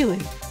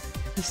ceiling,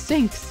 the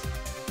sinks,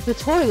 the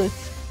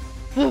toilets,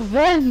 the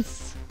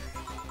vents.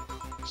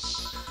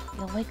 Shh,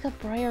 you'll wake up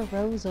Briar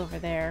Rose over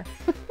there.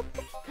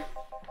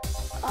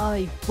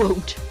 I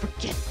won't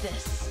forget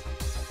this.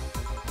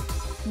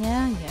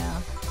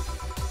 Yeah.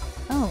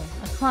 Oh,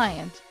 a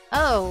client.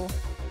 Oh.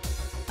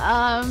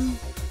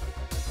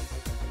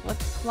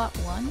 What's slot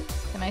 1?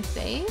 Can I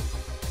save?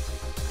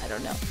 I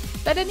don't know.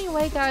 But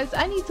anyway, guys,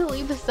 I need to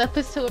leave this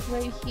episode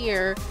right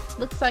here.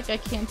 Looks like I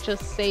can't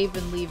just save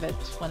and leave it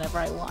whenever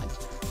I want.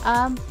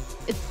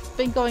 It's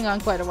been going on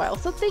quite a while.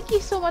 So thank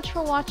you so much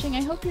for watching.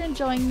 I hope you're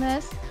enjoying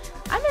this.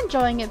 I'm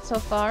enjoying it so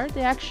far.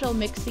 The actual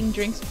mixing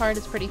drinks part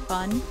is pretty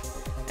fun.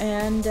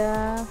 And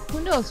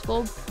who knows,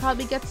 we'll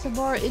probably get some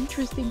more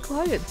interesting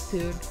clients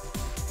soon.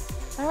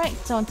 Alright,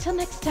 so until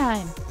next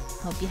time,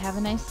 hope you have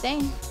a nice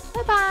day.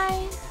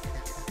 Bye-bye!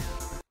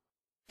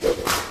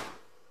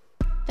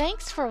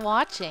 Thanks for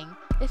watching.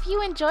 If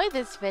you enjoyed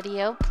this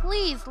video,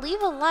 please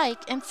leave a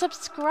like and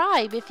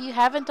subscribe if you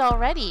haven't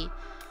already.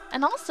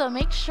 And also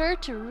make sure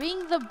to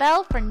ring the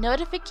bell for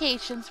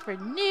notifications for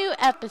new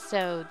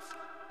episodes.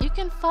 You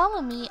can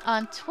follow me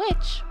on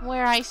Twitch,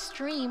 where I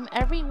stream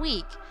every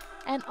week.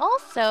 And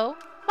also,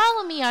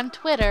 follow me on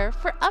Twitter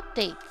for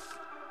updates.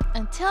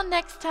 Until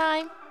next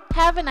time,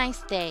 have a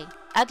nice day.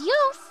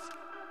 Adios!